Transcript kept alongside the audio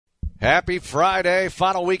Happy Friday,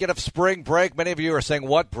 final weekend of spring break. Many of you are saying,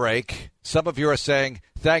 what break? Some of you are saying,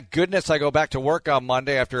 thank goodness I go back to work on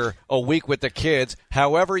Monday after a week with the kids.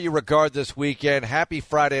 However you regard this weekend, happy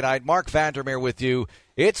Friday night. Mark Vandermeer with you.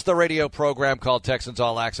 It's the radio program called Texans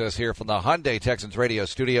All Access here from the Hyundai Texans radio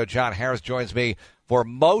studio. John Harris joins me for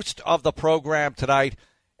most of the program tonight.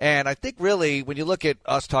 And I think really when you look at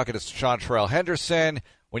us talking to Seantrel Henderson,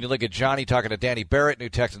 when you look at Johnny talking to Danny Barrett, new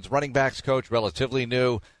Texans running backs coach, relatively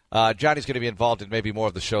new, Johnny's going to be involved in maybe more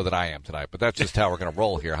of the show than I am tonight, but that's just how we're going to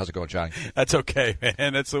roll here. How's it going, Johnny? That's okay,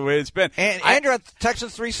 man. That's the way it's been. And you're on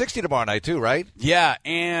Texans 360 tomorrow night, too, right? Yeah,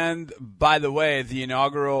 and by the way, the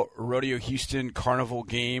inaugural Rodeo Houston Carnival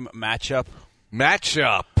game matchup.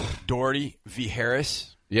 Doherty v.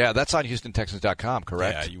 Harris. Yeah, that's on HoustonTexans.com,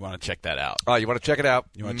 correct? Yeah, you want to check that out. Oh, you want to check it out?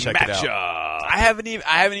 You want to check it out? I haven't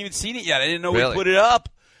even seen it yet. I didn't know we put it up.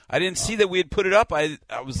 I didn't see that we had put it up. I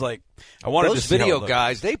was like, I wanted those to see video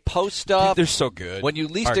guys. They post stuff. They're so good. When you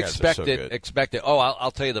least expect it. Oh,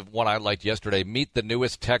 I'll tell you the one I liked yesterday. Meet the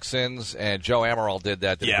Newest Texans, and Joe Amaral did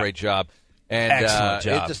a great job. And excellent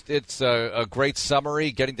job. It's a great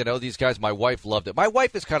summary. Getting to know these guys. My wife loved it. My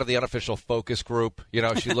wife is kind of the unofficial focus group. You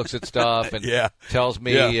know, she looks at stuff and tells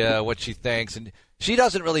me what she thinks, and she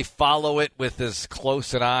doesn't really follow it with as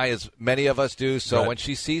close an eye as many of us do. So when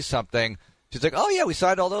she sees something, she's like, oh, yeah, we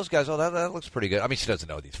signed all those guys. Oh, that looks pretty good. I mean, she doesn't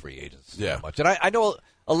know these free agents that much. And I know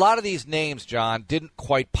a lot of these names, John, didn't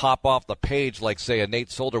quite pop off the page like, say, a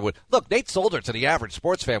Nate Solder would. Look, Nate Solder to the average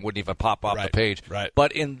sports fan wouldn't even pop off the page. Right.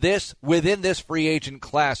 But within this free agent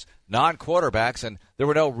class, non-quarterbacks, and there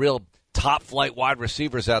were no real top-flight wide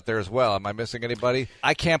receivers out there as well. Am I missing anybody?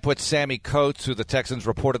 I can't put Sammy Coates, who the Texans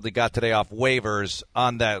reportedly got today off waivers,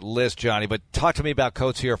 on that list, Johnny. But talk to me about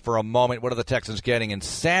Coates here for a moment. What are the Texans getting? And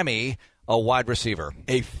Sammy, a wide receiver.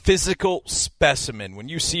 A physical specimen. When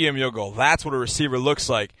you see him, you'll go, that's what a receiver looks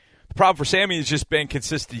like. The problem for Sammy has just been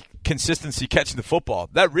consistency catching the football.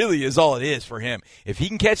 That really is all it is for him. If he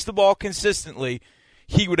can catch the ball consistently,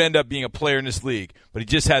 he would end up being a player in this league. But he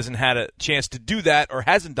just hasn't had a chance to do that or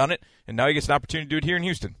hasn't done it, and now he gets an opportunity to do it here in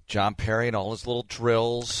Houston. John Perry and all his little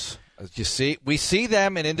drills. You see, we see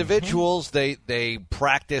them in individuals. They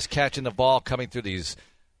practice catching the ball, coming through these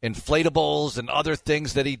inflatables and other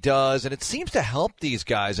things that he does, and it seems to help these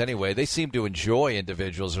guys anyway. They seem to enjoy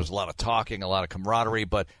individuals. There's a lot of talking, a lot of camaraderie,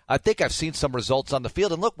 but I think I've seen some results on the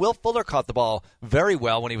field. And look, Will Fuller caught the ball very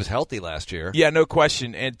well when he was healthy last year. Yeah, no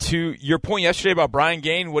question. And to your point yesterday about Brian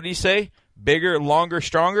Gaine, what did he say? Bigger, longer,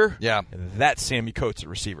 stronger? Yeah. That's Sammy Coates at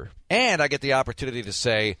receiver. And I get the opportunity to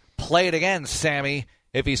say, play it again, Sammy,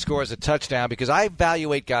 if he scores a touchdown, because I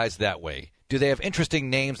evaluate guys that way. Do they have interesting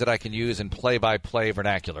names that I can use in play-by-play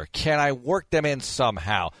vernacular? Can I work them in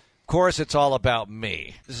somehow? Of course, it's all about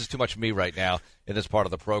me. This is too much me right now in this part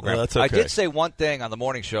of the program. Well, that's okay. I did say one thing on the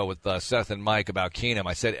morning show with Seth and Mike about Keenum.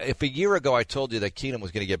 I said, if a year ago I told you that Keenum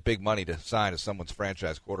was going to get big money to sign as someone's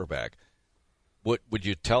franchise quarterback, what would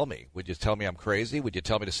you tell me? Would you tell me I'm crazy? Would you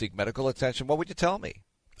tell me to seek medical attention? What would you tell me?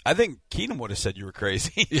 I think Keenum would have said you were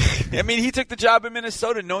crazy. I mean, he took the job in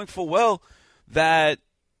Minnesota knowing full well that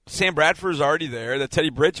Sam Bradford is already there, that Teddy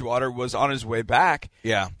Bridgewater was on his way back.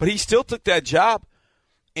 Yeah. But he still took that job,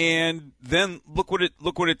 and then look what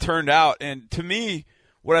it turned out. And to me,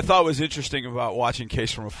 what I thought was interesting about watching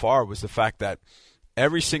Case from afar was the fact that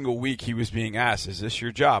every single week he was being asked, is this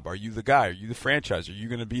your job? Are you the guy? Are you the franchise? Are you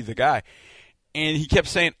going to be the guy? And he kept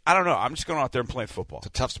saying, I don't know. I'm just going out there and playing football. It's a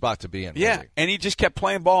tough spot to be in. Yeah, really. And he just kept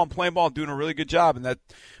playing ball, doing a really good job, and that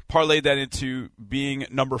parlayed that into being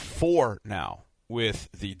number 4 now with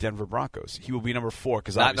the Denver Broncos. He will be number 4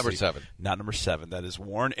 because not number 7. Not number 7. That is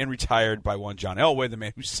worn and retired by one John Elway, the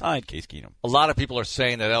man who signed Case Keenum. A lot of people are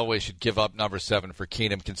saying that Elway should give up number 7 for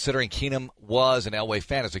Keenum, considering Keenum was an Elway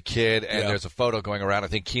fan as a kid, and there's a photo going around. I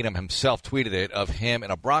think Keenum himself tweeted it of him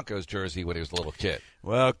in a Broncos jersey when he was a little kid.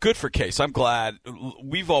 Well, good for Case. I'm glad.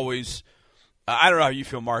 We've always I don't know how you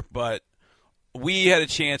feel, Mark, but we had a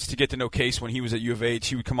chance to get to know Case when he was at U of H.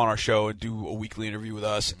 He would come on our show and do a weekly interview with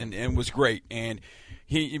us, and it was great. And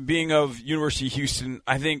he, being of University of Houston,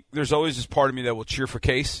 I think there's always this part of me that will cheer for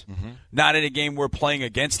Case. Mm-hmm. Not in a game we're playing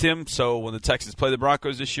against him, so when the Texans play the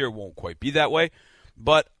Broncos this year, it won't quite be that way.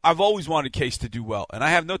 But I've always wanted Case to do well. And I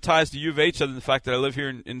have no ties to U of H other than the fact that I live here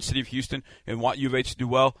in the city of Houston and want U of H to do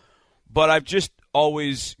well. But I've just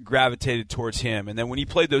always gravitated towards him. And then when he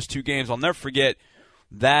played those 2 games, I'll never forget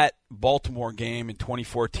that Baltimore game in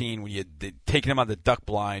 2014 when you had taken him on the duck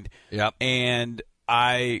blind. Yep. And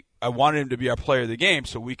I wanted him to be our player of the game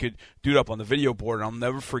so we could do it up on the video board. And I'll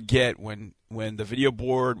never forget when the video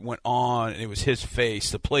board went on and it was his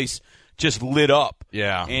face, the place just lit up.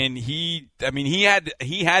 Yeah. And he had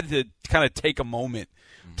to kind of take a moment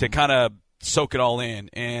to kind of soak it all in,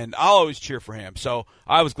 and I'll always cheer for him. So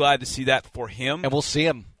I was glad to see that for him. And we'll see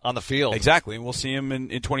him on the field. Exactly, and we'll see him in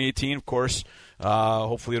 2018, of course.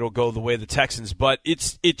 Hopefully it'll go the way of the Texans. But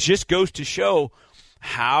it just goes to show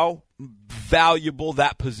how valuable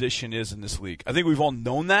that position is in this league. I think we've all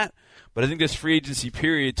known that, but I think this free agency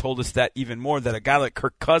period told us that even more, that a guy like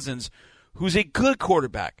Kirk Cousins, who's a good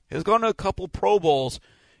quarterback, has gone to a couple Pro Bowls,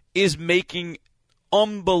 is making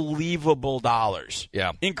unbelievable dollars.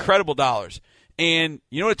 Yeah. Incredible dollars. And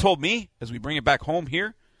you know what it told me as we bring it back home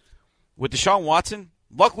here? With Deshaun Watson,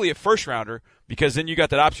 luckily a first-rounder, because then you got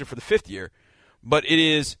that option for the 5th year. But it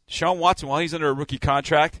is Deshaun Watson, while he's under a rookie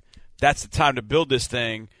contract, that's the time to build this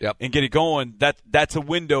thing and get it going. That's a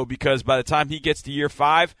window, because by the time he gets to year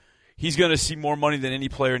 5, he's going to see more money than any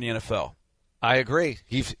player in the NFL. I agree.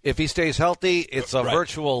 If he stays healthy, it's a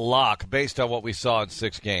virtual lock based on what we saw in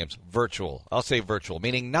 6 games. Virtual. I'll say virtual,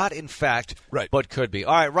 meaning not in fact, but could be.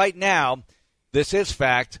 All right, right now, this is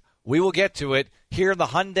fact. We will get to it here in the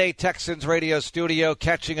Hyundai Texans radio studio,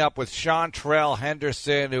 catching up with Chantrell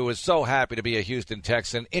Henderson, who was so happy to be a Houston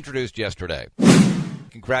Texan, introduced yesterday.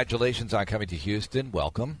 Congratulations on coming to Houston.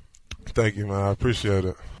 Welcome. Thank you, man. I appreciate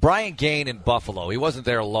it. Brian Gain in Buffalo. He wasn't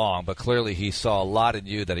there long, but clearly he saw a lot in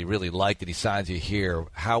you that he really liked, and he signs you here.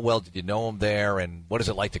 How well did you know him there, and what is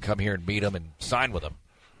it like to come here and meet him and sign with him?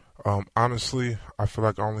 Honestly, I feel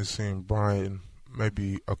like I only seen Brian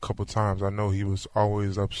maybe a couple times. I know he was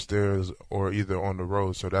always upstairs or either on the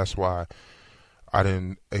road, so that's why I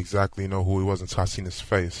didn't exactly know who he was until I seen his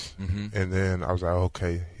face. Mm-hmm. And then I was like,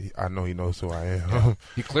 okay, I know he knows who I am. Yeah.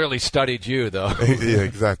 He clearly studied you, though. Yeah,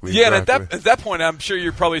 exactly. Yeah, exactly. And at that point, I'm sure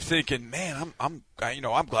you're probably thinking, man, I'm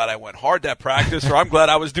glad I went hard that practice, or I'm glad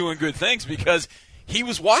I was doing good things, because he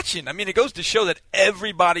was watching. I mean, it goes to show that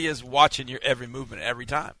everybody is watching your every movement every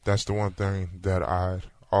time. That's the one thing that I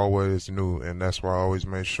always knew, and that's why I always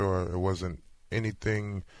made sure it wasn't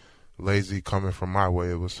anything lazy coming from my way.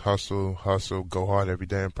 It was hustle, go hard every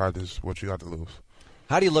day in practice. What you got to lose.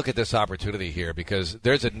 How do you look at this opportunity here? Because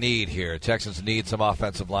there's a need here. Texans need some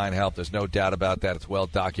offensive line help. There's no doubt about that. It's well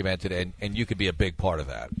documented, and you could be a big part of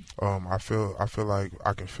that. I feel like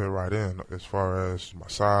I can fit right in as far as my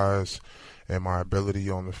size and my ability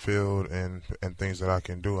on the field and things that I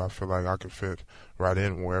can do. I feel like I can fit right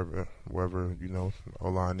in wherever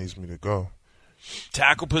O-line needs me to go.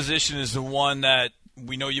 Tackle position is the one that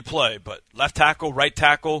we know you play, but left tackle, right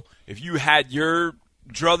tackle, if you had your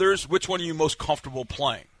druthers, which one are you most comfortable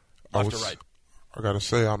playing, left or right? I got to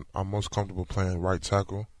say I'm most comfortable playing right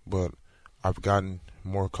tackle, but I've gotten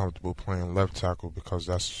more comfortable playing left tackle because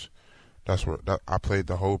that's where I played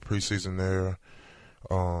the whole preseason there.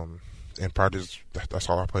 In practice, that's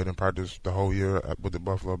all I played in practice the whole year with the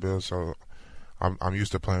Buffalo Bills, so I'm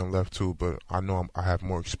used to playing left too, but I know I have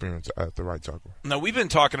more experience at the right tackle. Now, we've been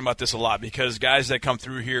talking about this a lot because guys that come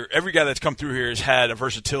through here, every guy that's come through here has had a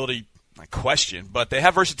versatility question, but they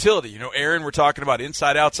have versatility. You know, Aaron, we're talking about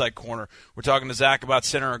inside, outside corner. We're talking to Zach about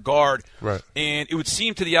center or guard. Right. And it would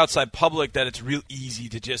seem to the outside public that it's real easy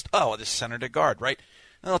to just, this center to guard, right?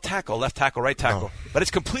 No, tackle, left tackle, right tackle. No. But it's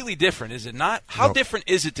completely different, is it not? How different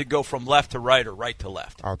is it to go from left to right or right to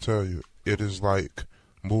left? I'll tell you, it is like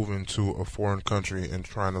moving to a foreign country and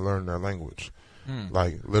trying to learn their language.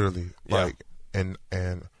 Like, literally. Yeah. Like, and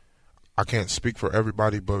I can't speak for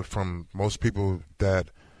everybody, but from most people that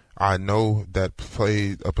I know that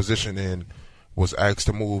played a position and was asked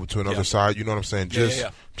to move to another side, you know what I'm saying?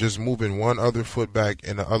 Just moving one other foot back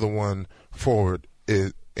and the other one forward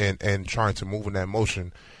is and trying to move in that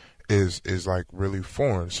motion is like really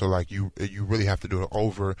foreign. So like you really have to do it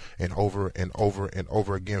over and over and over and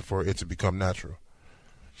over again for it to become natural.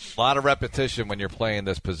 A lot of repetition when you're playing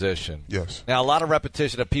this position. Yes. Now, a lot of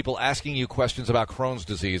repetition of people asking you questions about Crohn's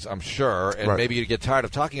disease, I'm sure, and maybe you get tired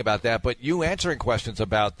of talking about that, but you answering questions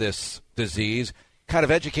about this disease kind of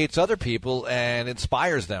educates other people and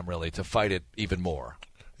inspires them really to fight it even more.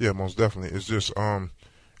 Yeah, most definitely. It's just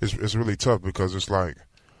it's really tough because it's like,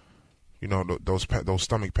 you know, those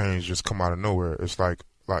stomach pains just come out of nowhere. It's like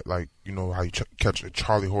you know how you catch a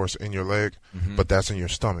Charlie horse in your leg, but that's in your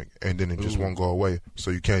stomach, and then it just won't go away, so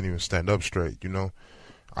you can't even stand up straight. You know,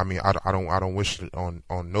 I mean, I don't wish it on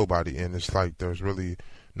nobody, and it's like there's really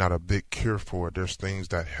not a big cure for it. There's things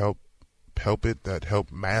that help it, that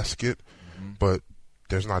help mask it, but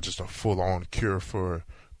there's not just a full on cure for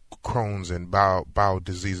Crohn's and bowel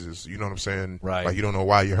diseases. You know what I'm saying? Right. Like you don't know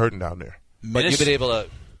why you're hurting down there. But you've been able to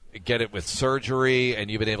get it with surgery, and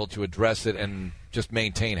you've been able to address it and just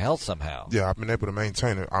maintain health somehow. Yeah, I've been able to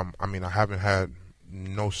maintain it. I mean, I haven't had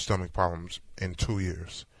no stomach problems in 2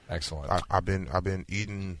 years. Excellent. I've been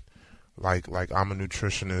eating like I'm a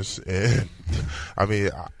nutritionist, and I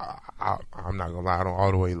mean, I'm not gonna lie, I don't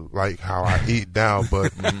all the way like how I eat now,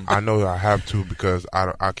 but I know I have to because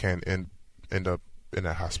I can't end up in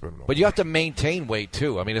that hospital. But you have to maintain weight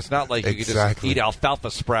too. I mean, it's not like you can just eat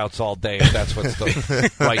alfalfa sprouts all day if that's what's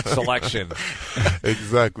the right selection.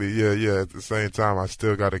 Exactly. Yeah. At the same time, I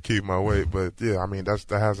still got to keep my weight, but yeah, I mean that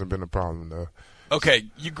hasn't been a problem though. Okay,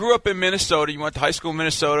 you grew up in Minnesota. You went to high school in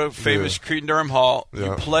Minnesota, famous Cretin-Derham Hall. Yeah.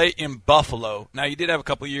 You play in Buffalo. Now, you did have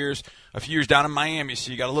a few years down in Miami,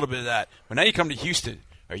 so you got a little bit of that. But now you come to Houston.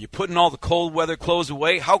 Are you putting all the cold weather clothes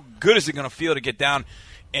away? How good is it going to feel to get down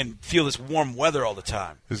and feel this warm weather all the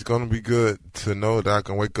time? It's going to be good to know that I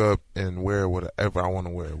can wake up and wear whatever I want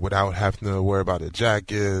to wear without having to worry about a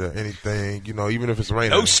jacket or anything, even if it's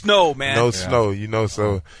raining. No snow, man. No snow,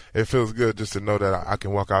 so it feels good just to know that I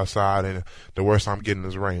can walk outside and the worst I'm getting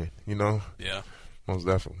is rain, Yeah. Most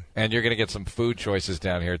definitely. And you're going to get some food choices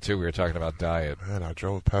down here, too. We were talking about diet. Man, I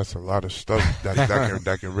drove past a lot of stuff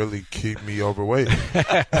that can really keep me overweight.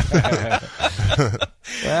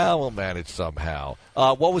 Well, we'll manage somehow.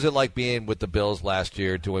 What was it like being with the Bills last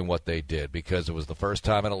year doing what they did? Because it was the first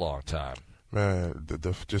time in a long time. Man,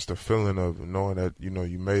 just the feeling of knowing that,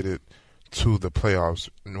 you made it to the playoffs,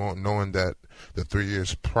 knowing that the 3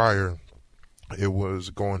 years prior, it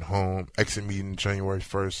was going home, exit meeting January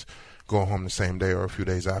 1st, going home the same day or a few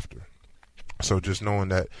days after. So just knowing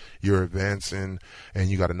that you're advancing and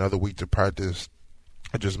you got another week to practice,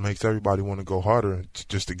 it just makes everybody want to go harder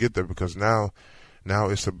just to get there, because now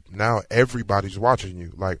everybody's watching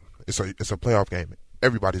you. Like it's a playoff game.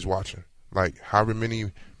 Everybody's watching. Like however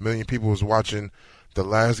many million people was watching the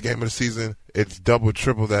last game of the season, it's double,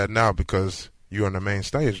 triple that now because you're on the main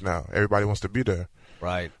stage now. Everybody wants to be there.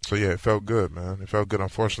 Right. So yeah, it felt good, man. It felt good.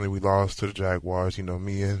 Unfortunately, we lost to the Jaguars.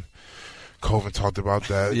 Me and Colvin talked about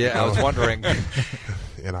that. Yeah, I was wondering.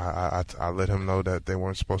 And I let him know that they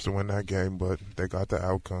weren't supposed to win that game, but they got the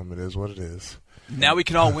outcome. It is what it is. Now we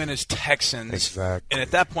can all win as Texans. Exactly. And at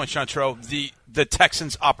that point, Chantrell, the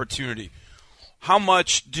Texans' opportunity. How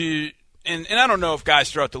much do and I don't know if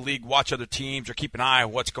guys throughout the league watch other teams or keep an eye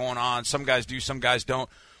on what's going on. Some guys do, some guys don't.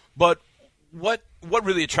 But what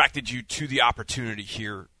really attracted you to the opportunity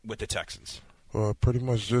here with the Texans? Well, pretty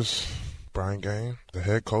much just Brian Gaine, the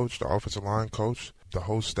head coach, the offensive line coach, the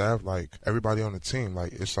whole staff, like everybody on the team.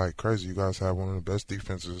 Like it's like crazy. You guys have one of the best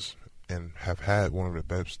defenses and have had one of the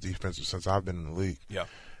best defenses since I've been in the league. Yeah.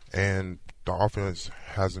 And the offense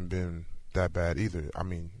hasn't been that bad either. I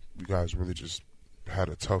mean, you guys really just had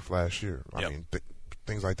a tough last year. I mean,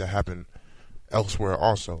 things like that happen elsewhere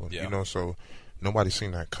also, so nobody's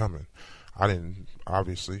seen that coming. I didn't,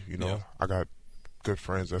 obviously, I got good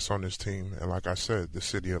friends that's on this team, and like I said, the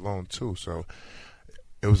city alone too, so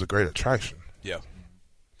it was a great attraction. Yeah.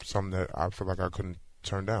 Something that I feel like I couldn't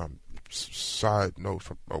turn down. Side note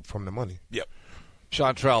from the money. Yep.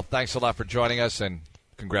 Chantrell, thanks a lot for joining us, and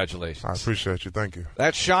congratulations. I appreciate you. Thank you.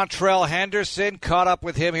 That's Chantrell Henderson. Caught up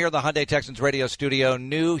with him here in the Hyundai Texans radio studio.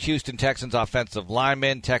 New Houston Texans offensive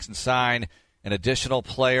lineman. Texans sign an additional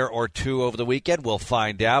player or two over the weekend. We'll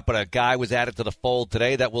find out. But a guy was added to the fold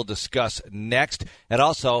today that we'll discuss next. And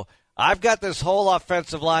also, I've got this whole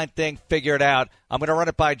offensive line thing figured out. I'm going to run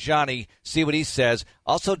it by Johnny, see what he says.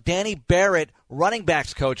 Also, Danny Barrett, running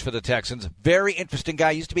backs coach for the Texans. Very interesting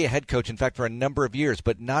guy. Used to be a head coach, in fact, for a number of years,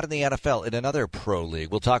 but not in the NFL, in another pro league.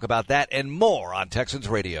 We'll talk about that and more on Texans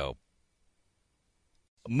Radio.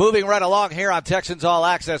 Moving right along here on Texans All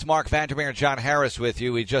Access, Mark Vandermeer and John Harris with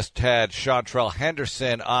you. We just had Chantrell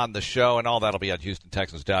Henderson on the show, and all that'll be on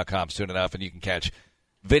HoustonTexans.com soon enough, and you can catch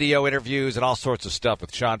video interviews and all sorts of stuff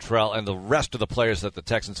with Chantrell and the rest of the players that the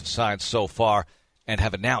Texans have signed so far and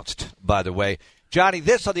have announced, by the way. Johnny,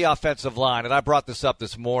 this on the offensive line, and I brought this up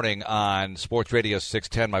this morning on Sports Radio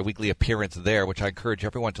 610, my weekly appearance there, which I encourage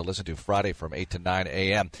everyone to listen to Friday from 8 to 9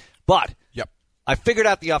 a.m. But I figured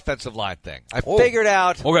out the offensive line thing. I figured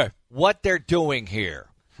out what they're doing here.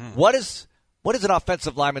 What is an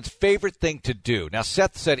offensive lineman's favorite thing to do? Now,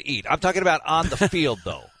 Seth said eat. I'm talking about on the field,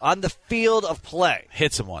 though. On the field of play.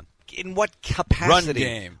 Hit someone. In what capacity? Run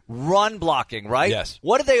game. Run blocking, right? Yes.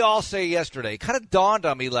 What did they all say yesterday? It kind of dawned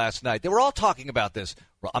on me last night. They were all talking about this.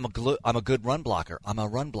 I'm a good run blocker. I'm a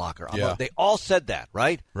run blocker. They all said that,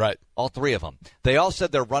 right? Right. All three of them. They all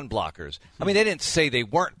said they're run blockers. I mean, they didn't say they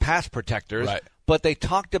weren't pass protectors. Right. But they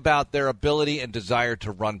talked about their ability and desire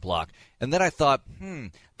to run block. And then I thought,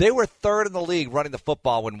 they were third in the league running the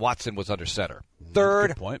football when Watson was under center.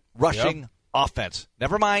 Third rushing offense.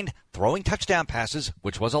 Never mind throwing touchdown passes,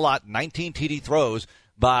 which was a lot, 19 TD throws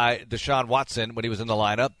by Deshaun Watson when he was in the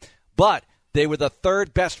lineup. But they were the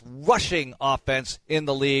third best rushing offense in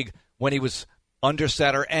the league when he was under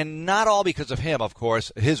center, and not all because of him, of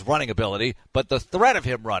course, his running ability, but the threat of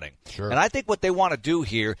him running. Sure. And I think what they want to do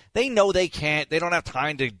here, they know they don't have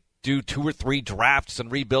time to do 2 or 3 drafts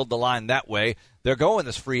and rebuild the line that way. They're going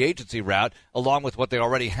this free agency route along with what they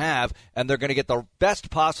already have, and they're going to get the best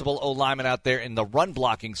possible O-lineman out there in the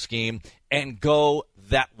run-blocking scheme and go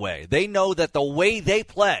that way. They know that the way they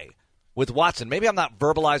play with Watson, maybe I'm not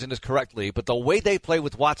verbalizing this correctly, but the way they play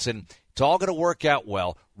with Watson, it's all going to work out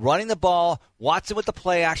well. Running the ball, Watson with the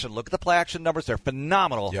play action. Look at the play action numbers. They're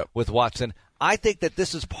phenomenal with Watson. I think that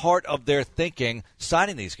this is part of their thinking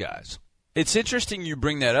signing these guys. It's interesting you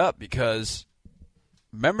bring that up because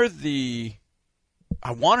remember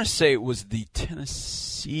I want to say it was the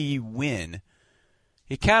Tennessee win.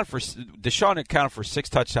 Deshaun accounted for 6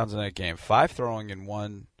 touchdowns in that game, 5 throwing and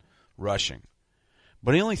 1 rushing.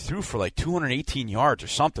 But he only threw for like 218 yards or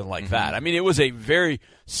something like that. I mean, it was a very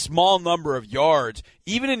small number of yards.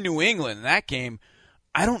 Even in New England in that game,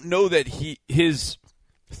 I don't know that his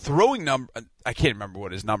throwing number, I can't remember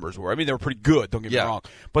what his numbers were. I mean, they were pretty good, don't get me wrong.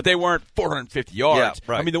 But they weren't 450 yards.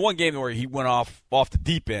 Yeah, right. I mean, the one game where he went off the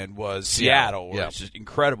deep end was Seattle, where it's just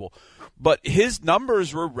incredible. But his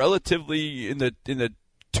numbers were relatively in the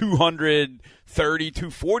 230,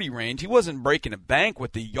 240 range. He wasn't breaking a bank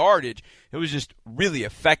with the yardage. It was just really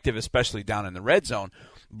effective, especially down in the red zone.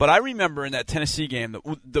 But I remember in that Tennessee game,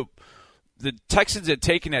 the Texans had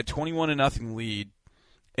taken that 21-0 lead,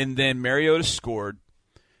 and then Mariota scored,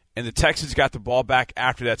 and the Texans got the ball back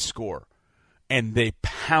after that score, and they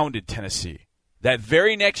pounded Tennessee. That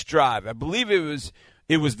very next drive, I believe it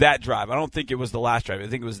was that drive. I don't think it was the last drive. I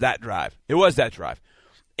think it was that drive. It was that drive.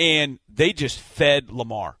 And they just fed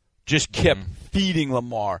Lamar, just kept feeding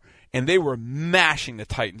Lamar, and they were mashing the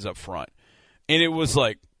Titans up front. And it was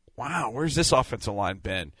like, wow, where's this offensive line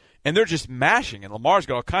been? And they're just mashing, and Lamar's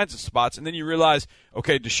got all kinds of spots. And then you realize,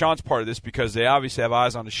 okay, Deshaun's part of this because they obviously have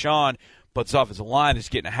eyes on Deshaun, but this offensive line is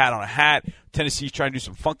getting a hat on a hat. Tennessee's trying to do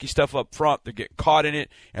some funky stuff up front. They're getting caught in it,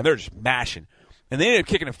 and they're just mashing. And they ended up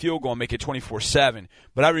kicking a field goal and make it 24-7.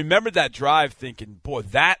 But I remember that drive thinking, boy,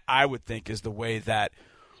 that I would think is the way that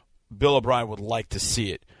Bill O'Brien would like to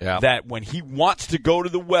see it. Yeah. That when he wants to go to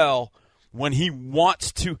the well, when he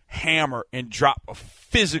wants to hammer and drop a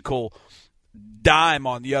physical dime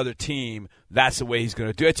on the other team, that's the way he's going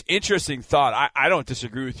to do it. It's an interesting thought. I don't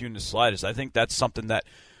disagree with you in the slightest. I think that's something that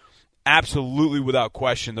absolutely, without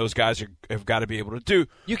question, those guys have got to be able to do.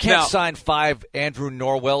 You can't sign 5 Andrew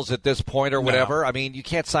Norwells at this point or whatever. I mean, you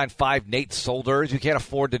can't sign 5 Nate Solders. You can't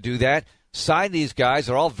afford to do that. Sign these guys.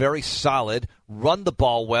 They're all very solid, run the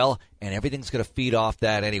ball well, and everything's going to feed off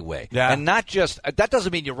that anyway. Yeah. And not just – that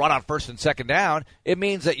doesn't mean you run on first and second down. It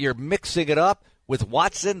means that you're mixing it up with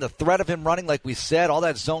Watson, the threat of him running, like we said, all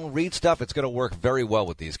that zone read stuff. It's going to work very well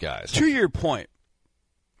with these guys. To your point,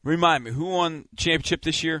 remind me, who won championship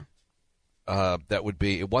this year? That would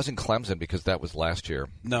be – it wasn't Clemson because that was last year.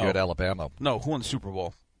 No. You had Alabama. No, who won the Super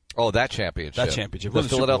Bowl? Oh, that championship. The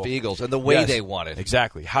Philadelphia Eagles, and the way they won it.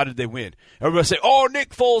 Exactly. How did they win? Everybody say, oh, Nick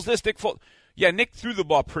Foles, this, Nick Foles. Yeah, Nick threw the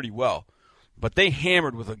ball pretty well, but they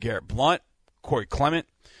hammered with LeGarrette Blount, Corey Clement,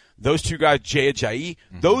 those 2 guys, Jay Ajayi.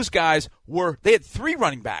 Those guys they had 3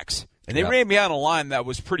 running backs, and they ran behind a line that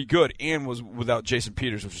was pretty good and was without Jason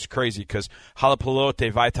Peters, which was crazy because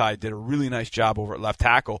Halapouliloate Vaitai did a really nice job over at left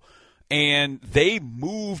tackle, and they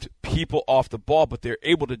moved people off the ball, but they're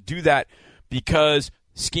able to do that because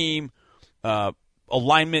scheme,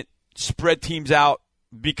 alignment, spread teams out,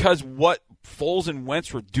 because what Foles and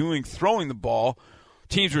Wentz were doing throwing the ball,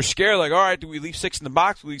 teams were scared, like, all right, do we leave 6 in the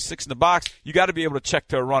box? We leave 6 in the box. You got to be able to check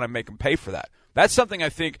to a run and make them pay for that. That's something I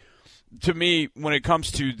think, to me, when it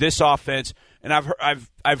comes to this offense, and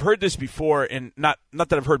I've heard this before, and not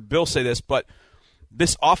that I've heard Bill say this, but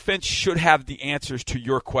this offense should have the answers to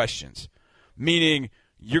your questions. Meaning,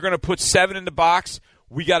 you're going to put 7 in the box,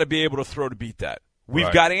 we got to be able to throw to beat that.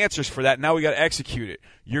 We've got answers for that. Now we got to execute it.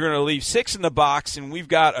 You're going to leave 6 in the box, and we've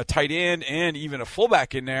got a tight end and even a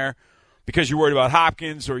fullback in there because you're worried about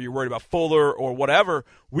Hopkins or you're worried about Fuller or whatever.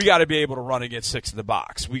 We got to be able to run against 6 in the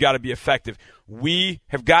box. We got to be effective. We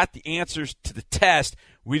have got the answers to the test.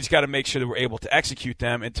 We just got to make sure that we're able to execute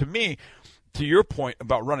them. And to me, to your point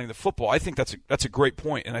about running the football, I think that's a great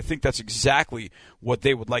point, and I think that's exactly what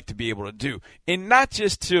they would like to be able to do. And not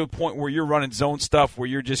just to a point where you're running zone stuff, where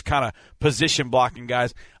you're just kind of position blocking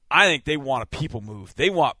guys. I think they want a people move. They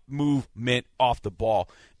want movement off the ball.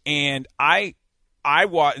 And I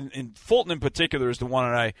watch, and Fulton in particular is the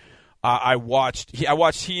one that I watched. I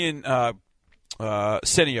watched he and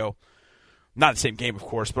Senio. Not the same game, of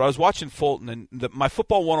course, but I was watching Fulton, and my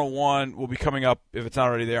Football 101 will be coming up, if it's not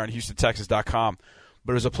already there, on HoustonTexas.com.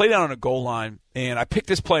 but it was a play down on a goal line, and I picked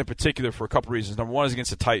this play in particular for a couple reasons. Number one is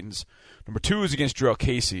against the Titans. Number two is against Jurrell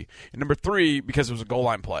Casey. And number three, because it was a goal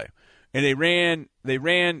line play. And they ran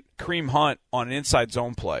Kareem Hunt on an inside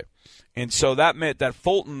zone play. And so that meant that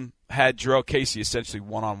Fulton had Jurrell Casey essentially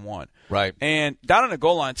one-on-one. Right. And down on the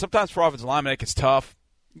goal line, sometimes for offensive linemen, it gets tough.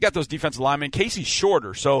 You got those defensive linemen. Casey's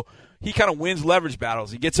shorter, so he kind of wins leverage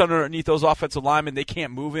battles. He gets underneath those offensive linemen. They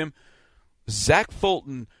can't move him. Zach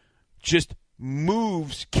Fulton just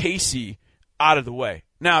moves Casey out of the way.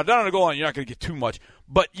 Now, down on the goal line, you're not going to get too much,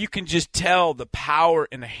 but you can just tell the power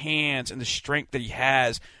in the hands and the strength that he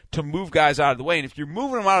has to move guys out of the way. And if you're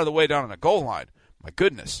moving them out of the way down on the goal line, my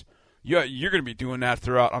goodness, you're going to be doing that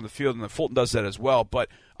throughout on the field, and Fulton does that as well. But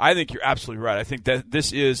I think you're absolutely right. I think that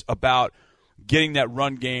this is about getting that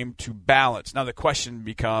run game to balance. Now, the question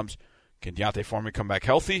becomes, can D'Onta Foreman come back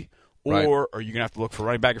healthy? Or Right. are you going to have to look for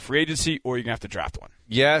running back in free agency, or are you going to have to draft one?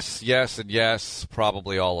 Yes, and yes.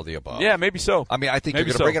 Probably all of the above. Yeah, maybe so. I mean, I think Maybe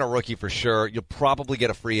you're going to bring in a rookie for sure. You'll probably get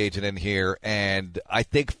a free agent in here, and they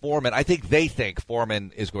think Foreman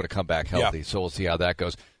is going to come back healthy, Yeah. so we'll see how that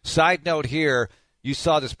goes. Side note here, you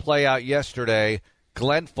saw this play out yesterday.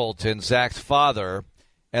 Glenn Fulton, Zach's father,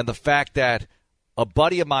 and the fact that a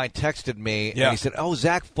buddy of mine texted me, and he said, "Oh,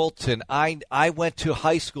 Zach Fulton, I went to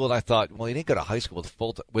high school," and I thought, well, he didn't go to high school with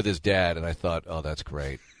Fulton, with his dad, and I thought, oh, that's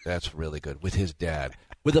great. That's really good. With his dad.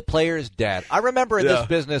 With the player's dad. I remember in this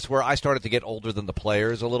business where I started to get older than the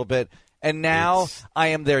players a little bit, and now I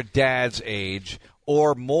am their dad's age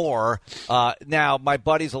or more. Now, my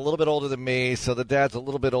buddy's a little bit older than me, so the dad's a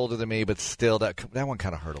little bit older than me, but still, that one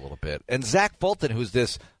kind of hurt a little bit. And Zach Fulton, who's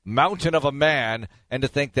this mountain of a man, and to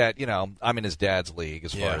think that, I'm in his dad's league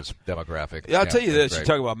as far as demographic. Yeah, I'll tell you this. Great. You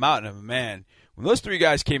talk about mountain of a man. When those three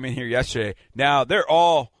guys came in here yesterday, now they're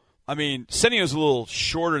all, Senio's a little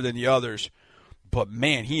shorter than the others, but,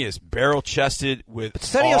 man, he is barrel-chested with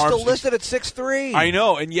Senio's arms. still listed at 6'3". I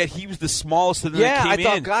know, and yet he was the smallest of them that came I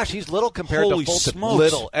thought, in. gosh, he's little compared Holy to Fulton. smokes.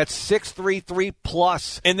 Little. At 6'3",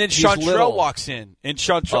 3+. And then he's Chantrell little. walks in. And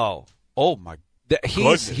Chantrell, oh my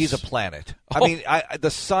goodness. He's a planet. Oh. I mean,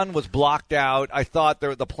 the sun was blocked out. I thought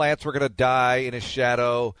the plants were going to die in his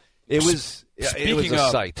shadow. It was a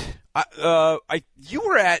sight. You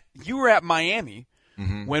were at Miami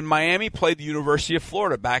when Miami played the University of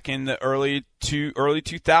Florida back in the early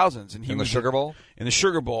 2000s, and he In the was Sugar Bowl. In the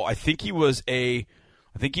Sugar Bowl, I think he was a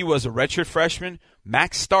redshirt freshman.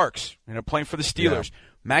 Max Starks, playing for the Steelers. Yeah.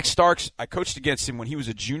 Max Starks, I coached against him when he was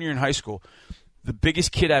a junior in high school. The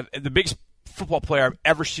biggest football player I've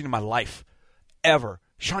ever seen in my life, ever.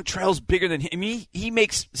 Chantrell's bigger than him. He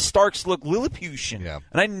makes Starks look Lilliputian, and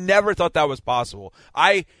I never thought that was possible.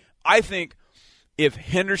 I think if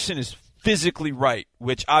Henderson is physically right,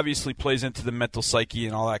 which obviously plays into the mental psyche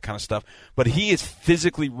and all that kind of stuff, but he is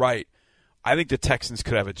physically right, I think the Texans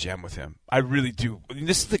could have a gem with him. I really do.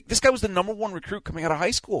 This guy was the number one recruit coming out of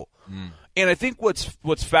high school, and I think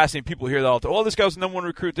what's fascinating, people hear that all the time. Oh, this guy was the number one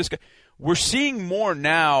recruit. This guy, we're seeing more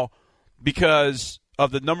now because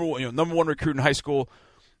of the number one recruit in high school.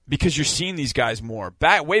 Because you're seeing these guys more.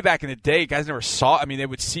 Way back in the day, guys never saw. I mean, they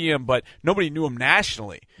would see him, but nobody knew him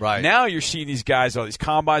nationally. Right now, you're seeing these guys, all these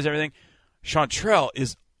combines, everything. Chantrell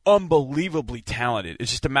is unbelievably talented.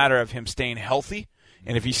 It's just a matter of him staying healthy.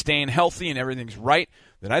 And if he's staying healthy and everything's right,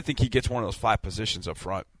 then I think he gets one of those 5 positions up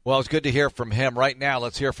front. Well, it's good to hear from him. Right now,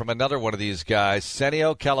 let's hear from another one of these guys.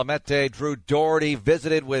 Senio Kelemete, Drew Doherty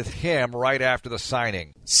visited with him right after the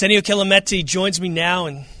signing. Senio Kelemete joins me now,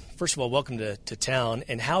 and first of all, welcome to town.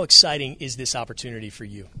 And how exciting is this opportunity for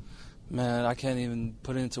you? Man, I can't even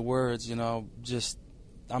put it into words. I'm just,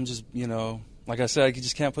 like I said, I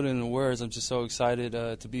just can't put it into words. I'm just so excited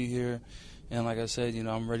to be here. And like I said,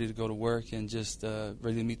 I'm ready to go to work and just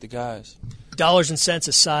ready to meet the guys. Dollars and cents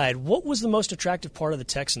aside, what was the most attractive part of the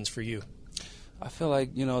Texans for you? I feel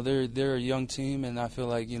like, they're a young team, and I feel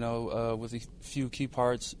like, with a few key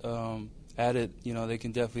parts added, they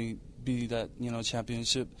can definitely be that,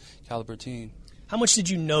 championship caliber team. How much did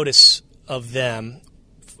you notice of them,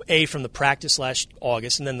 from the practice last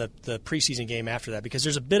August and then the preseason game after that? Because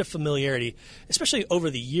there's a bit of familiarity, especially over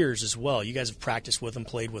the years as well. You guys have practiced with them,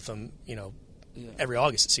 played with them, every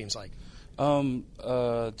August, it seems like.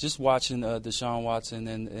 Just watching Deshaun Watson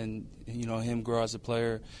and him grow as a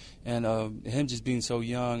player, and him just being so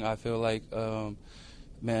young, I feel like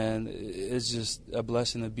man, it's just a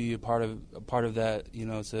blessing to be a part of that,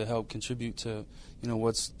 to help contribute to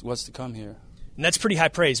what's to come here. And that's pretty high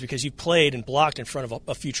praise because you've played and blocked in front of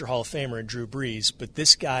a future Hall of Famer in Drew Brees, but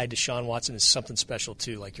this guy, Deshaun Watson, is something special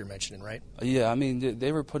too, like you're mentioning, right? Yeah, I mean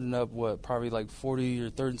they were putting up probably like 40 or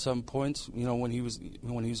 30 something points, when he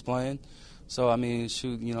was playing. So, I mean,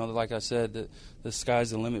 shoot, like I said, the sky's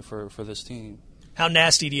the limit for this team. How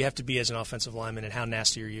nasty do you have to be as an offensive lineman, and how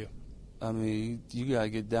nasty are you? I mean, you got to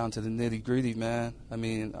get down to the nitty-gritty, man. I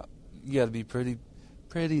mean, you got to be pretty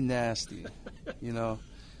nasty,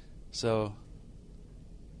 So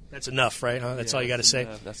that's enough, right? Huh? That's all you got to say?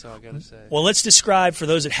 That's all I got to say. Well, let's describe, for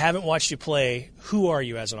those that haven't watched you play, who are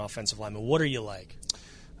you as an offensive lineman? What are you like?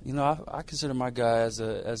 I consider my guy as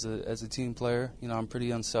a team player. I'm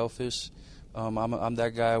pretty unselfish. I'm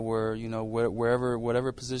that guy where,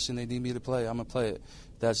 whatever position they need me to play, I'm going to play it.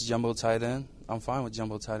 If that's jumbo tight end, I'm fine with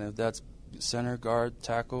jumbo tight end. If that's center, guard,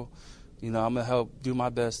 tackle, I'm going to do my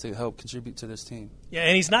best to help contribute to this team. Yeah,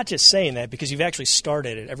 and he's not just saying that because you've actually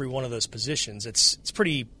started at every one of those positions. It's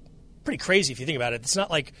pretty crazy if you think about it. It's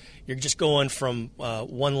not like you're just going from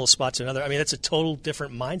one little spot to another. I mean, that's a total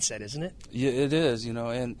different mindset, isn't it? Yeah, it is,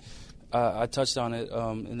 and I touched on it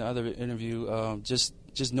in the other interview, just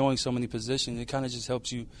knowing so many positions, it kind of just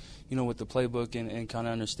helps you, with the playbook and kind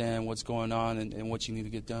of understand what's going on and what you need to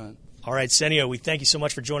get done. All right, Senio, we thank you so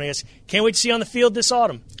much for joining us. Can't wait to see you on the field this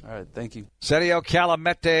autumn. All right, thank you. Senio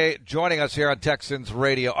Calamete joining us here on Texans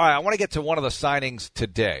Radio. All right, I want to get to one of the signings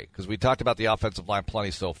today because we talked about the offensive line plenty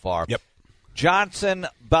so far. Yep. Johnson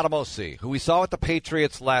Badamosi, who we saw with the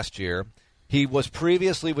Patriots last year. He was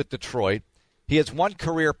previously with Detroit. He has one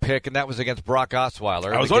career pick, and that was against Brock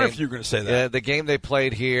Osweiler. I was wondering if you were going to say that. The game they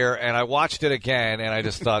played here, and I watched it again, and I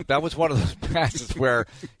just thought that was one of those passes where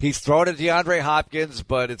he's thrown to DeAndre Hopkins,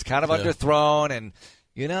 but it's kind of underthrown, and,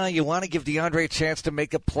 you want to give DeAndre a chance to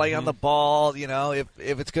make a play on the ball. If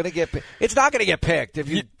it's going to get – it's not going to get picked if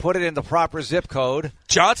you put it in the proper zip code.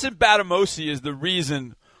 Johnson Badamosi is the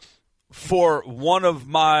reason for one of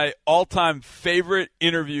my all-time favorite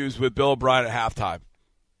interviews with Bill O'Brien at halftime.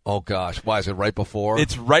 Oh, gosh. Why is it right before?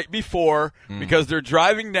 It's right before because they're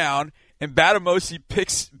driving down, and Badamosi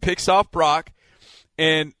picks off Brock,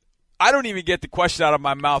 and I don't even get the question out of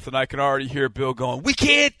my mouth, and I can already hear Bill going, "We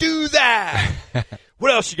can't do that."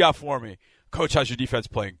 What else you got for me? Coach, how's your defense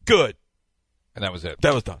playing? Good. And that was it.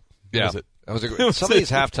 That was done. Yeah. That was it. Some of these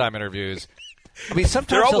halftime interviews, I mean,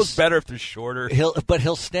 sometimes they're almost better if they're shorter.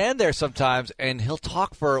 He'll stand there sometimes, and he'll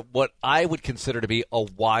talk for what I would consider to be a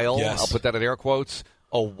while. Yes. I'll put that in air quotes.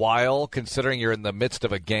 A while, considering you're in the midst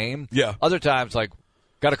of a game. Yeah. Other times, like,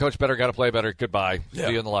 got to coach better, got to play better, goodbye, see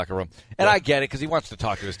you in the locker room. And I get it, because he wants to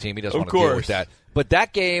talk to his team. He doesn't want to deal with that. But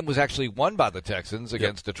that game was actually won by the Texans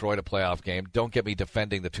against Detroit, a playoff game. Don't get me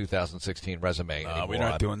defending the 2016 resume anymore. We're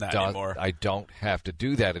not doing that anymore. I don't have to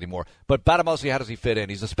do that anymore. But Badamosi, how does he fit in?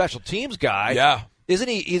 He's a special teams guy. Yeah. Isn't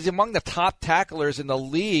he? He's among the top tacklers in the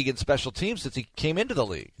league in special teams since he came into the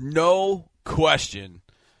league. No question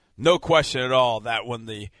at all that when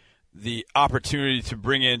the opportunity to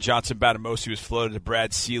bring in Johnson Badamosi was floated to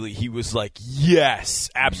Brad Seeley, he was like,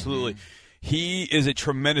 yes, absolutely. He is a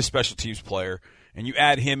tremendous special teams player, and you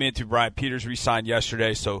add him into Brian Peters, re-signed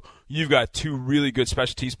yesterday, so you've got two really good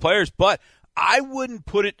special teams players. But I wouldn't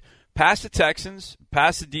put it past the Texans,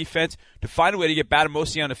 past the defense, to find a way to get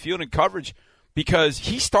Badamosi on the field in coverage because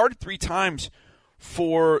he started 3 times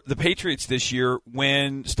for the Patriots this year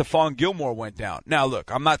when Stephon Gilmore went down. Now,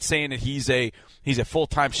 look, I'm not saying that he's a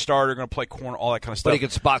full-time starter, going to play corner, all that kind of stuff. But he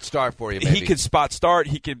can spot start for you, maybe. He can spot start.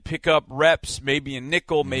 He can pick up reps, maybe in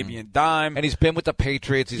nickel, maybe in dime. And he's been with the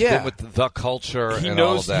Patriots. He's been with the culture and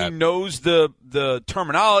all of that. He knows the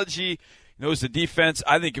terminology. Knows the defense.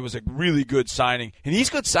 I think it was a really good signing. And he's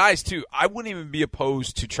good size, too. I wouldn't even be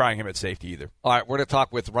opposed to trying him at safety either. All right, we're going to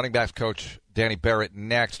talk with running backs coach Danny Barrett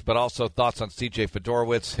next, but also thoughts on C.J.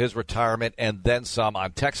 Fedorowicz, his retirement, and then some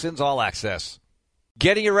on Texans All Access.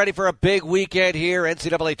 Getting you ready for a big weekend here.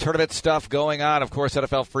 NCAA tournament stuff going on. Of course,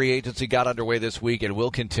 NFL free agency got underway this week and will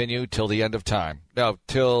continue till the end of time. No,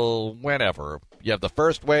 till whenever. You have the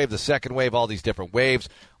first wave, the second wave, all these different waves.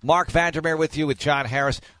 Mark Vandermeer with you with John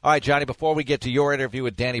Harris. All right, Johnny, before we get to your interview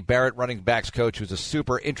with Danny Barrett, running backs coach, who's a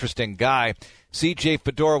super interesting guy, C.J.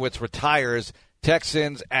 Fedorowicz retires.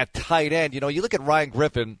 Texans at tight end. You look at Ryan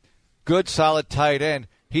Griffin, good, solid tight end.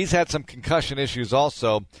 He's had some concussion issues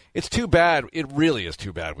also. It's too bad. It really is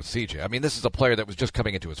too bad with CJ. I mean, this is a player that was just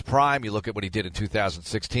coming into his prime. You look at what he did in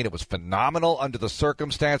 2016. It was phenomenal under the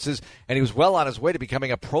circumstances, and he was well on his way to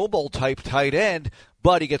becoming a Pro Bowl-type tight end,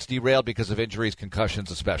 but he gets derailed because of injuries, concussions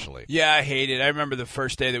especially. Yeah, I hate it. I remember the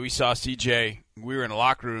first day that we saw CJ, we were in the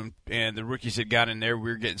locker room, and the rookies had got in there. We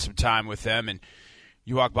were getting some time with them, and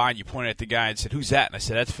you walked by and you pointed at the guy and said, "Who's that?" And I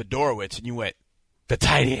said, "That's Fedorowicz." And you went, "The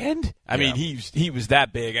tight end?" I mean, he was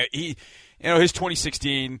that big. His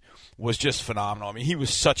 2016 was just phenomenal. I mean, he was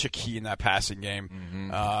such a key in that passing game.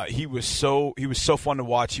 Mm-hmm. He was so fun to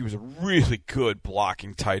watch. He was a really good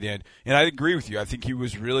blocking tight end, and I agree with you. I think he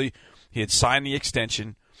was really He had signed the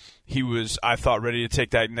extension. He was, I thought, ready to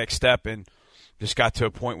take that next step, and just got to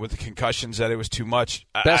a point with the concussions that it was too much.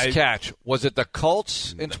 Best catch, was it the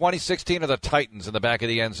Colts in 2016 or the Titans in the back of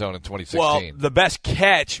the end zone in 2016? Well, the best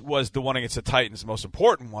catch was the one against the Titans. The most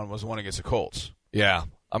important one was the one against the Colts. Yeah.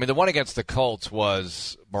 I mean, the one against the Colts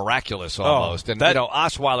was miraculous almost. And,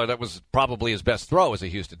 Osweiler, that was probably his best throw as a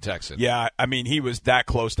Houston Texan. Yeah, I mean, he was that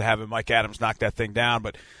close to having Mike Adams knock that thing down,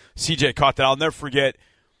 but CJ caught that. I'll never forget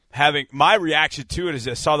having my reaction to it as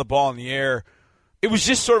I saw the ball in the air. It was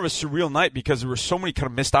just sort of a surreal night because there were so many kind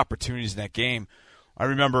of missed opportunities in that game. I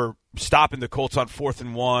remember stopping the Colts on 4th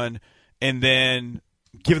and 1 and then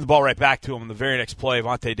giving the ball right back to him on the very next play,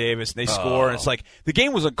 Vontae Davis, and they score. And it's like the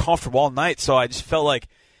game was uncomfortable all night, so I just felt like,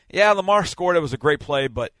 yeah, Lamar scored. It was a great play,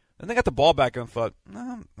 but then they got the ball back and thought,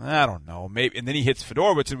 I don't know, maybe. And then he hits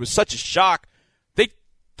Fedorowicz. It was such a shock. They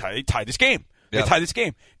tied this game. They tied this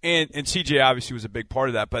game. And CJ obviously was a big part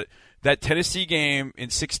of that. But that Tennessee game in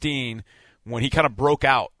 2016, when he kind of broke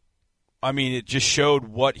out, I mean, it just showed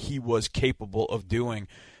what he was capable of doing.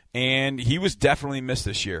 And he was definitely missed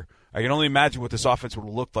this year. I can only imagine what this offense would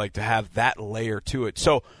have looked like to have that layer to it.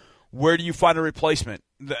 So where do you find a replacement?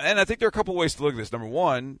 And I think there are a couple ways to look at this. Number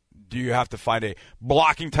one, do you have to find a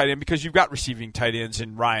blocking tight end because you've got receiving tight ends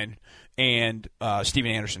in Ryan and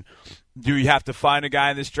Steven Anderson? Do you have to find a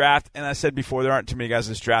guy in this draft? And I said before, there aren't too many guys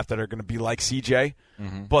in this draft that are going to be like CJ,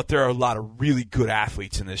 but there are a lot of really good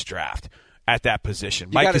athletes in this draft at that position.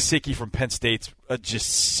 Mike Gesicki from Penn State's a just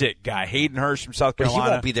sick guy. Hayden Hurst from South Carolina. But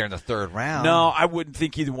he won't be there in the third round. No, I wouldn't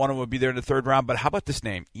think either one of them would be there in the third round. But how about this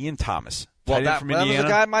name, Ian Thomas? Well, that was the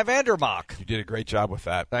guy in my Vandermock. You did a great job with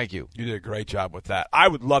that. Thank you. You did a great job with that. I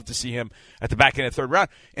would love to see him at the back end of the third round.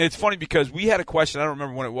 And it's funny because we had a question. I don't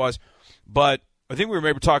remember when it was, but I think we were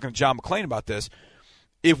maybe talking to John McClain about this.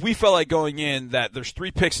 If we felt like going in that there's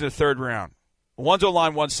 3 picks in the third round, one's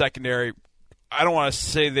O-line, one's secondary, I don't want to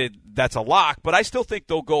say that that's a lock, but I still think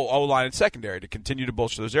they'll go O-line and secondary to continue to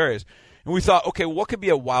bolster those areas. And we thought, okay, what could be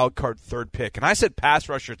a wild card third pick? And I said pass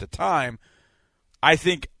rusher at the time. I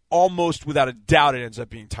think almost without a doubt it ends up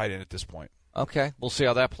being tight end at this point. Okay, we'll see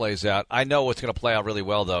how that plays out. I know it's going to play out really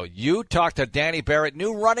well, though. You talked to Danny Barrett,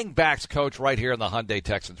 new running backs coach right here in the Hyundai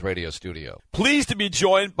Texans radio studio. Pleased to be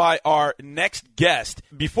joined by our next guest.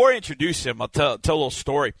 Before I introduce him, I'll tell a little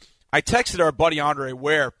story. I texted our buddy Andre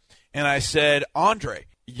Ware, and I said, Andre,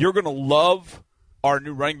 you're going to love our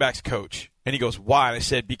new running backs coach. And he goes, why? And I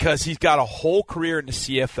said, because he's got a whole career in the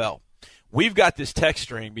CFL. We've got this text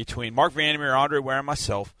string between Mark Vandermeer, Andre Ware, and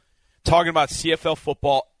myself talking about CFL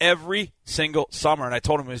football every single summer. And I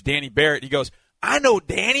told him it was Danny Barrett. He goes, I know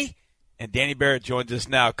Danny. And Danny Barrett joins us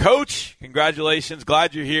now. Coach, congratulations.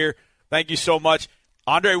 Glad you're here. Thank you so much.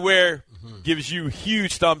 Andre Ware gives you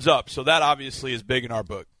huge thumbs up. So that obviously is big in our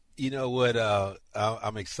book. You know what?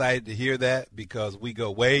 I'm excited to hear that because we go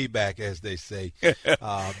way back, as they say.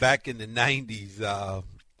 Back in the 90s,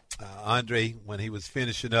 Andre, when he was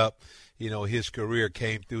finishing up, his career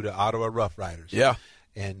came through the Ottawa Rough Riders. Yeah.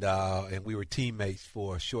 And we were teammates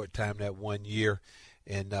for a short time that 1 year.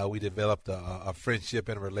 And we developed a friendship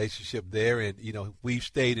and a relationship there. And, we've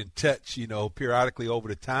stayed in touch, periodically over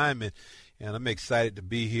the time. And I'm excited to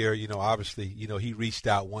be here. Obviously, he reached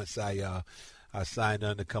out once I signed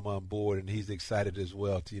on to come on board, and he's excited as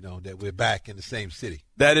well to, that we're back in the same city.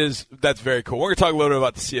 That's very cool. We're going to talk a little bit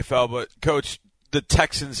about the CFL, but, Coach, the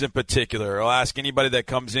Texans in particular, I'll ask anybody that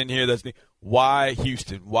comes in here, why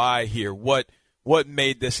Houston? Why here? What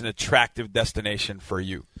made this an attractive destination for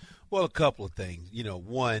you? Well, a couple of things.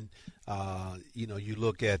 One, you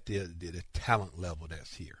look at the talent level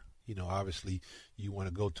that's here. Obviously you want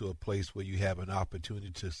to go to a place where you have an opportunity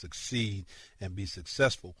to succeed and be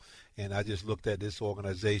successful. And I just looked at this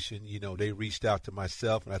organization, they reached out to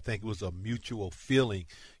myself, and I think it was a mutual feeling,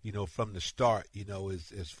 from the start,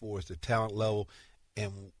 as far as the talent level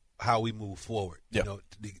and how we move forward, yep.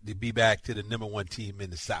 To be back to the number one team in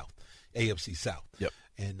the South, AFC South. Yep.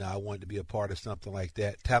 And I wanted to be a part of something like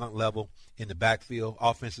that. Talent level in the backfield,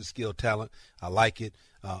 offensive skill talent, I like it.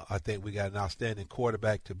 I think we got an outstanding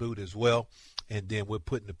quarterback to boot as well. And then we're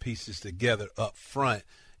putting the pieces together up front,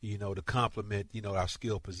 to complement, our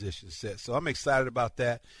skill position set. So I'm excited about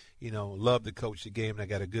that. Love to coach the game, and I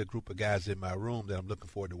got a good group of guys in my room that I'm looking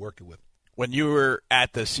forward to working with. When you were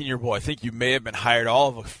at the Senior Bowl, I think you may have been hired all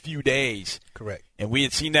of a few days. Correct. And we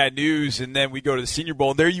had seen that news, and then we go to the Senior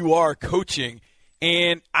Bowl, and there you are coaching.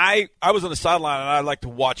 And I was on the sideline, and I like to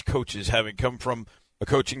watch coaches, having come from a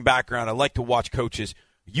coaching background. I like to watch coaches.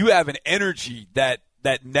 You have an energy that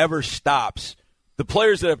never stops. The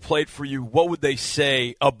players that have played for you, what would they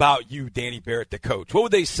say about you, Danny Barrett, the coach? What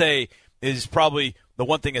would they say is probably the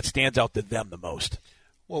one thing that stands out to them the most?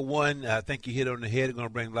 Well, one, I think you hit on the head. It's going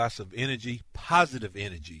to bring lots of energy, positive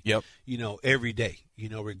energy. Yep. Every day.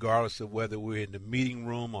 Regardless of whether we're in the meeting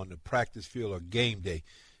room, on the practice field, or game day.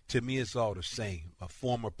 To me, it's all the same. A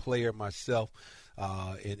former player myself,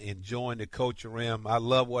 and enjoying the coaching realm. I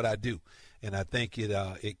love what I do. And I think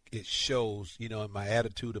it shows, in my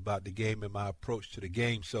attitude about the game and my approach to the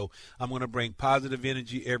game. So I'm going to bring positive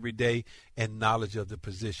energy every day and knowledge of the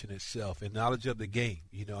position itself and knowledge of the game.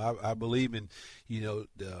 I believe in,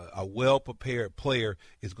 a well-prepared player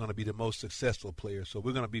is going to be the most successful player. So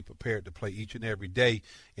we're going to be prepared to play each and every day,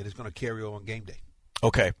 and it's going to carry on game day.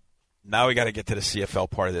 Okay. Now we got to get to the CFL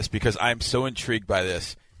part of this because I'm so intrigued by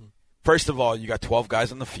this. First of all, you got 12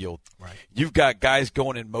 guys on the field. Right. You've got guys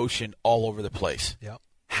going in motion all over the place. Yep.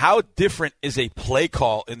 How different is a play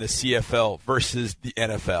call in the CFL versus the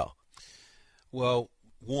NFL? Well,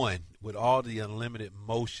 one, with all the unlimited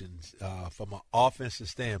motions, from an offensive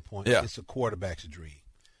standpoint, it's a quarterback's dream.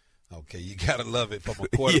 Okay, you got to love it from a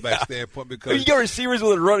quarterback standpoint because you got receivers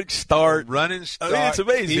with a running start. I mean, it's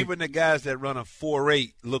amazing. Even the guys that run a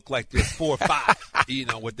 4.8 look like they're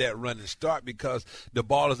 4.5, with that running start because the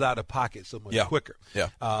ball is out of pocket so much quicker.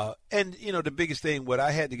 Yeah. And, the biggest thing, what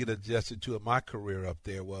I had to get adjusted to in my career up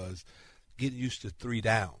there was getting used to 3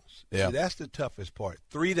 downs. Yeah. See, that's the toughest part.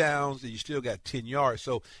 3 downs and you still got 10 yards.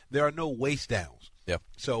 So there are no waste downs. Yeah.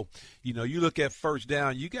 So, you look at first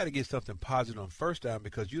down, you got to get something positive on first down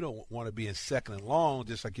because you don't want to be in second and long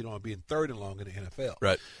just like you don't want to be in third and long in the NFL.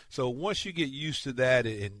 Right. So once you get used to that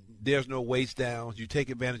and there's no waste downs, you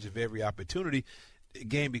take advantage of every opportunity, the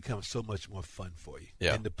game becomes so much more fun for you.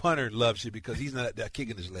 Yeah. And the punter loves you because he's not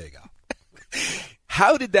kicking his leg out.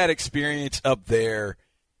 How did that experience up there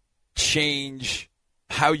change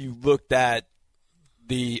how you looked at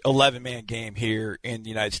the 11-man game here in the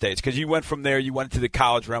United States? Because you went from there, you went to the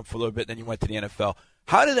college realm for a little bit, then you went to the NFL.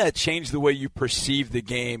 How did that change the way you perceived the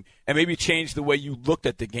game and maybe change the way you looked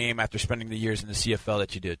at the game after spending the years in the CFL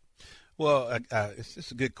that you did? Well, it's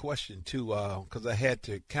just a good question, too, because I had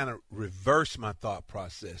to kind of reverse my thought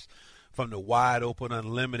process from the wide open,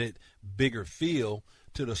 unlimited, bigger field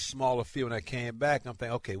to the smaller field. When I came back, I'm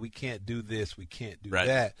thinking, okay, we can't do this, we can't do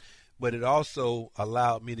that. But it also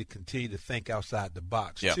allowed me to continue to think outside the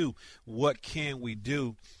box, too. What can we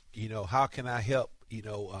do? How can I help,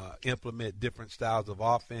 implement different styles of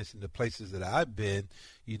offense in the places that I've been,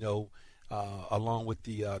 along with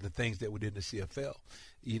the things that we did in the CFL.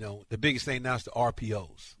 The biggest thing now is the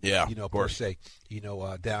RPOs, per se,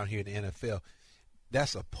 down here in the NFL.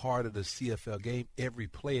 That's a part of the CFL game, every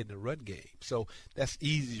play in the run game. So that's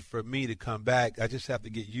easy for me to come back. I just have to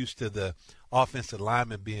get used to the offensive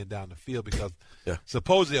lineman being down the field because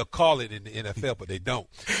suppose they'll call it in the NFL, but they don't.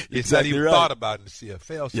 It's not even thought about in the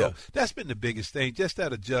CFL. So that's been the biggest thing, just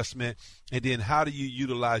that adjustment. And then how do you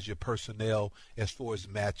utilize your personnel as far as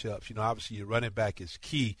matchups? Obviously your running back is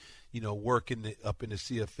key. Working up in the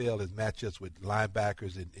CFL is matchups with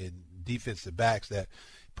linebackers and defensive backs that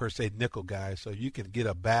per se nickel guys. So you can get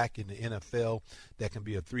a back in the NFL that can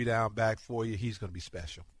be a 3-down back for you. He's going to be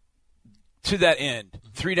special. To that end,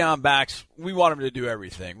 3-down backs, we want them to do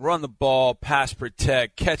everything. Run the ball, pass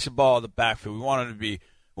protect, catch the ball in the backfield. We want them to be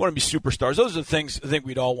superstars. Those are the things I think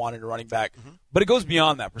we'd all want in a running back. Mm-hmm. But it goes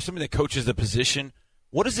beyond that. For somebody that coaches the position,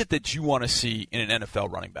 what is it that you want to see in an NFL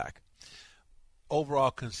running back?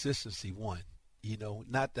 Overall consistency, one.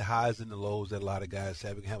 Not the highs and the lows that a lot of guys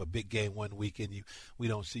have. You can have a big game one week and we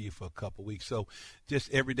don't see you for a couple of weeks. So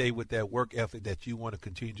just every day with that work ethic that you want to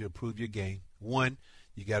continue to improve your game. One,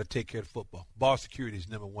 you got to take care of football. Ball security is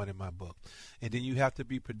number one in my book. And then you have to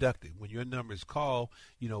be productive. When your number is called,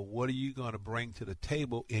 what are you going to bring to the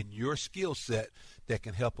table in your skill set that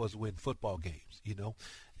can help us win football games,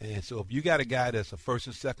 And so if you got a guy that's a first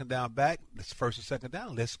and second down back, that's first and second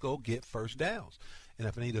down. Let's go get first downs. And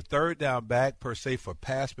if I need a third down back, per se, for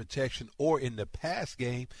pass protection or in the pass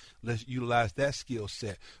game, let's utilize that skill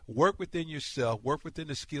set. Work within yourself, work within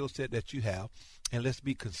the skill set that you have, and let's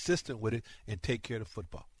be consistent with it and take care of the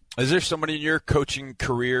football. Is there somebody in your coaching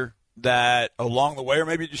career that along the way, or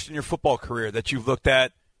maybe just in your football career, that you've looked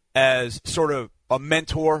at as sort of a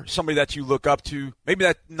mentor, somebody that you look up to? Maybe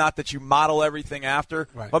that not that you model everything after,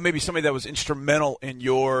 but maybe somebody that was instrumental in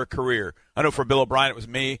your career. I know for Bill O'Brien it was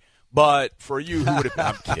me. But for you, who would have been?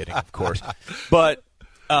 I'm kidding, of course. But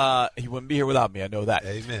he wouldn't be here without me. I know that.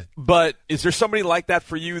 Amen. But is there somebody like that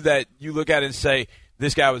for you that you look at and say,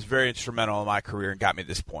 this guy was very instrumental in my career and got me to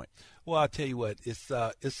this point? Well, I'll tell you what. It's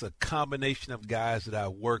a combination of guys that I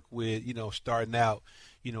work with, starting out,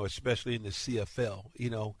 especially in the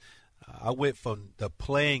CFL. I went from the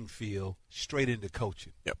playing field straight into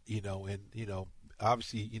coaching. Yep.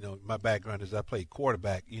 obviously, my background is I played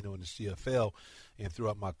quarterback, in the CFL and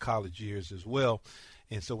throughout my college years as well.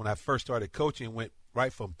 And so when I first started coaching, went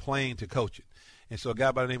right from playing to coaching. And so a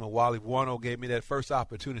guy by the name of Wally Warno gave me that first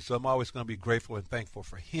opportunity. So I'm always going to be grateful and thankful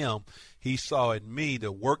for him. He saw in me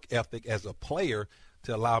the work ethic as a player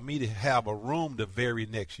to allow me to have a room the very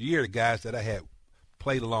next year, the guys that I had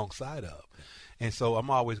played alongside of. And so I'm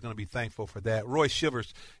always going to be thankful for that. Roy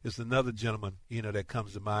Shivers is another gentleman, that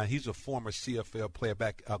comes to mind. He's a former NFL player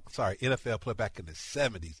NFL player back in the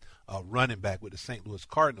 70s, running back with the St. Louis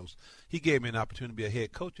Cardinals. He gave me an opportunity to be a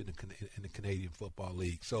head coach in the Canadian Football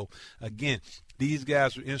League. So, again, these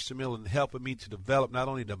guys were instrumental in helping me to develop not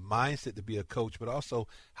only the mindset to be a coach, but also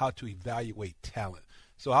how to evaluate talent.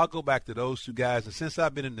 So I'll go back to those two guys. And since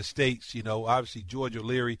I've been in the States, obviously George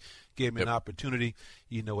O'Leary gave me an opportunity,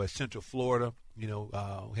 at Central Florida.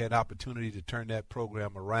 Had an opportunity to turn that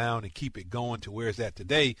program around and keep it going to where it's at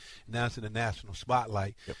today. Now it's in the national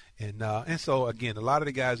spotlight. Yep. And so, again, a lot of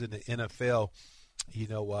the guys in the NFL,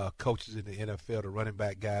 coaches in the NFL, the running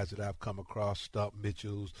back guys that I've come across, Stump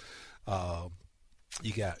Mitchells,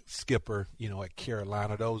 you got Skipper, at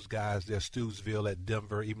Carolina. Those guys, they're Stewsville at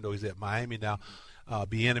Denver, even though he's at Miami now.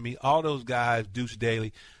 Bieniemy, all those guys, Deuce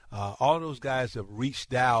Daly, all those guys have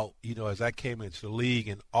reached out, as I came into the league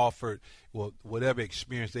and offered, whatever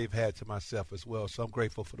experience they've had to myself as well. So I'm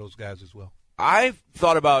grateful for those guys as well. I've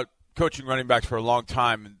thought about coaching running backs for a long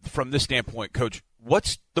time. From this standpoint, Coach,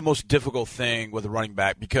 what's the most difficult thing with a running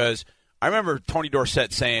back? Because I remember Tony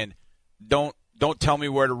Dorsett saying, don't tell me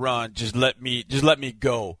where to run, just let me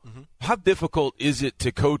go. Mm-hmm. How difficult is it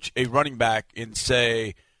to coach a running back and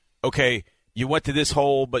say, okay, you went to this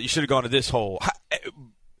hole, but you should have gone to this hole.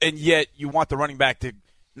 And yet you want the running back you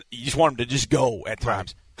just want him to just go at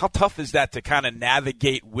times. Right. How tough is that to kind of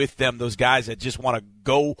navigate with them, those guys that just want to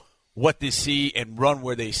go what they see and run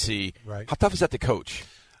where they see? Right. How tough is that to coach?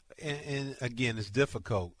 And again, it's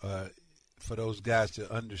difficult for those guys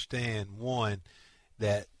to understand, one,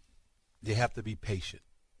 that they have to be patient,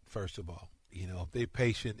 first of all. If they're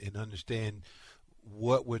patient and understand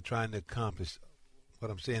what we're trying to accomplish. What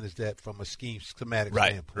I'm saying is that from a schematic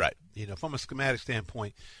standpoint. Right. From a schematic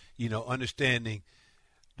standpoint, understanding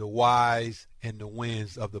the whys and the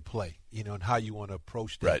wins of the play, and how you want to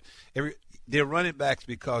approach that. Right. They're running backs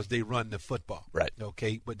because they run the football. Right.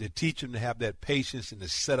 Okay. But to teach them to have that patience and to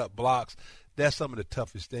set up blocks, that's some of the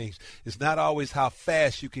toughest things. It's not always how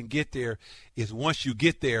fast you can get there. It's once you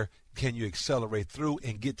get there, can you accelerate through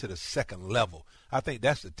and get to the second level? I think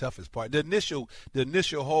that's the toughest part. The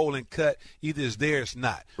initial hole and cut either is there or it's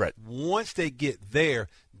not. Right. Once they get there,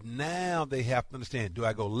 now they have to understand, do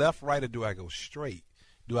I go left, right, or do I go straight?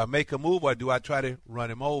 Do I make a move or do I try to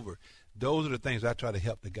run him over? Those are the things I try to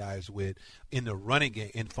help the guys with in the running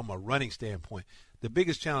game and from a running standpoint. The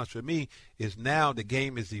biggest challenge for me is now the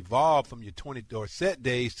game has evolved from your 20 Dorsett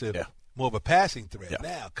days to more of a passing threat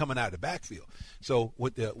now coming out of the backfield. So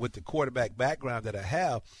with the quarterback background that I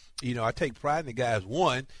have, I take pride in the guys.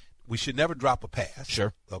 One, we should never drop a pass.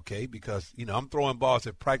 Sure. Okay, because, I'm throwing balls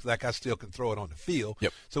at practice like I still can throw it on the field.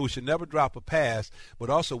 Yep. So we should never drop a pass, but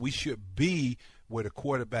also we should be where the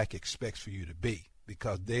quarterback expects for you to be.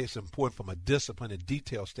 Because it's important from a discipline and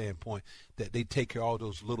detail standpoint that they take care of all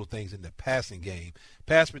those little things in the passing game.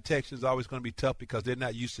 Pass protection is always going to be tough because they're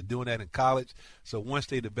not used to doing that in college. So once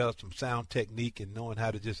they develop some sound technique and knowing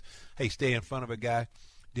how to just, stay in front of a guy,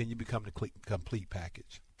 then you become the complete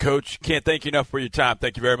package. Coach, can't thank you enough for your time.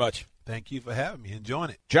 Thank you very much. Thank you for having me. Enjoying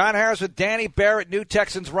it. John Harris with Danny Barrett, new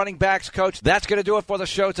Texans running backs coach. That's going to do it for the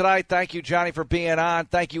show tonight. Thank you, Johnny, for being on.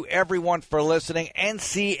 Thank you, everyone, for listening.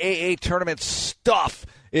 NCAA tournament stuff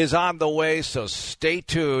is on the way, so stay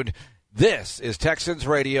tuned. This is Texans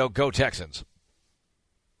Radio. Go Texans.